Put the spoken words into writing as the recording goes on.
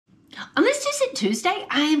On this Tuesday,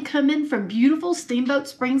 I am coming from beautiful Steamboat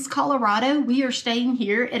Springs, Colorado. We are staying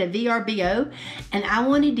here at a VRBO, and I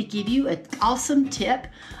wanted to give you an awesome tip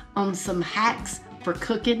on some hacks for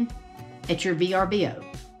cooking at your VRBO.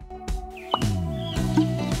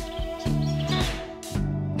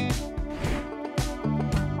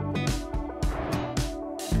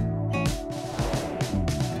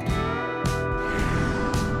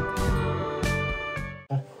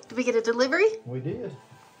 Did we get a delivery? We did.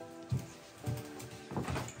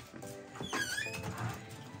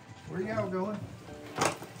 Where y'all going?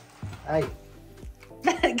 Hey.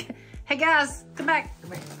 Hey guys, come back.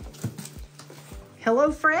 Hello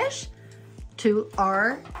Fresh to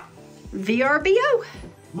our VRBO.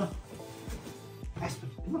 Come on. Aspen,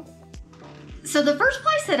 come on. So the first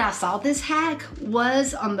place that I saw this hack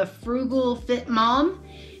was on the Frugal Fit Mom.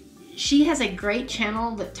 She has a great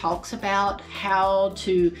channel that talks about how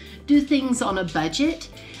to do things on a budget.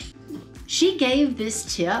 She gave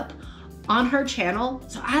this tip on her channel,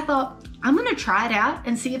 so I thought I'm gonna try it out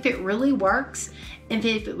and see if it really works and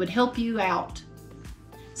if it would help you out.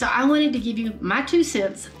 So I wanted to give you my 2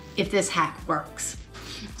 cents if this hack works.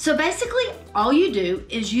 So basically all you do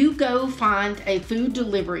is you go find a food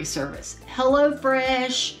delivery service.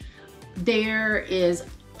 HelloFresh, there is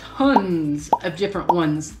tons of different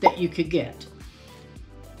ones that you could get.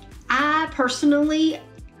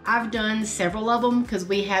 I've done several of them because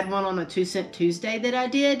we had one on a 2 Cent Tuesday that I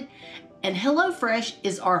did, and HelloFresh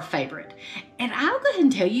is our favorite. And I'll go ahead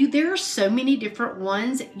and tell you, there are so many different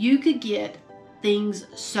ones. You could get things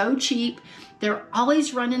so cheap. They're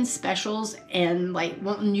always running specials and like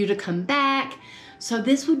wanting you to come back. So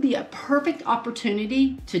this would be a perfect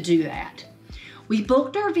opportunity to do that. We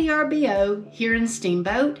booked our VRBO here in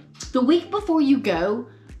Steamboat. The week before you go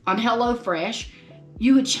on HelloFresh,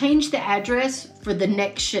 you would change the address for the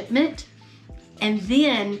next shipment, and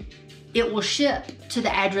then it will ship to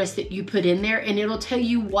the address that you put in there, and it'll tell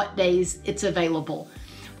you what days it's available.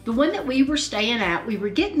 The one that we were staying at, we were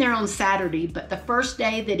getting there on Saturday, but the first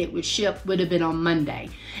day that it would ship would have been on Monday.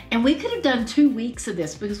 And we could have done 2 weeks of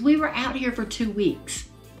this because we were out here for 2 weeks.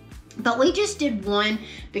 But we just did one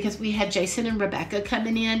because we had Jason and Rebecca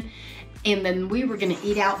coming in, and then we were gonna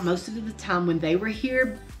eat out most of the time when they were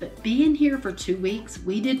here. But being here for 2 weeks,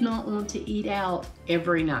 we did not want to eat out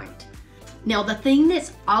every night. Now, the thing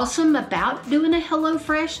that's awesome about doing a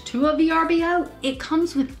HelloFresh to a VRBO, it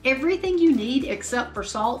comes with everything you need except for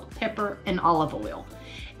salt, pepper, and olive oil.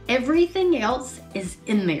 Everything else is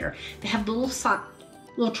in there. They have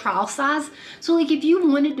little trial size. So like if you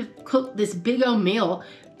wanted to cook this big old meal,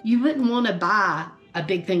 you wouldn't want to buy a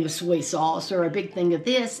big thing of soy sauce or a big thing of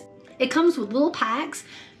this. It comes with little packs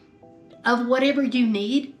of whatever you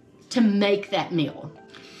need to make that meal.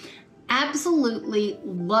 Absolutely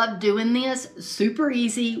love doing this, super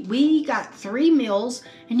easy. We got 3 meals,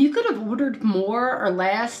 and you could have ordered more or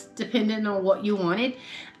less depending on what you wanted.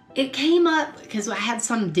 It came up, because I had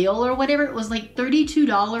some deal or whatever, it was like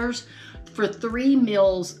 $32 for 3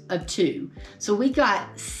 meals of 2. So we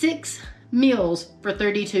got 6 meals for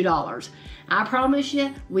 $32. I promise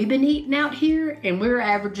you, we've been eating out here and we're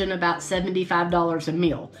averaging about $75 a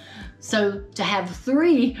meal. So to have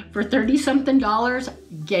 3 for 30-something dollars,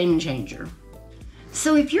 game changer.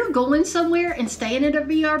 So if you're going somewhere and staying at a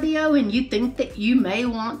VRBO and you think that you may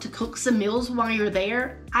want to cook some meals while you're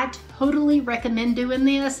there, I totally recommend doing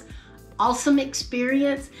this. Awesome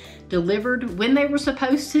experience, delivered when they were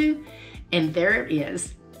supposed to, and there it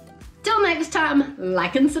is. Till next time,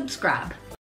 like and subscribe.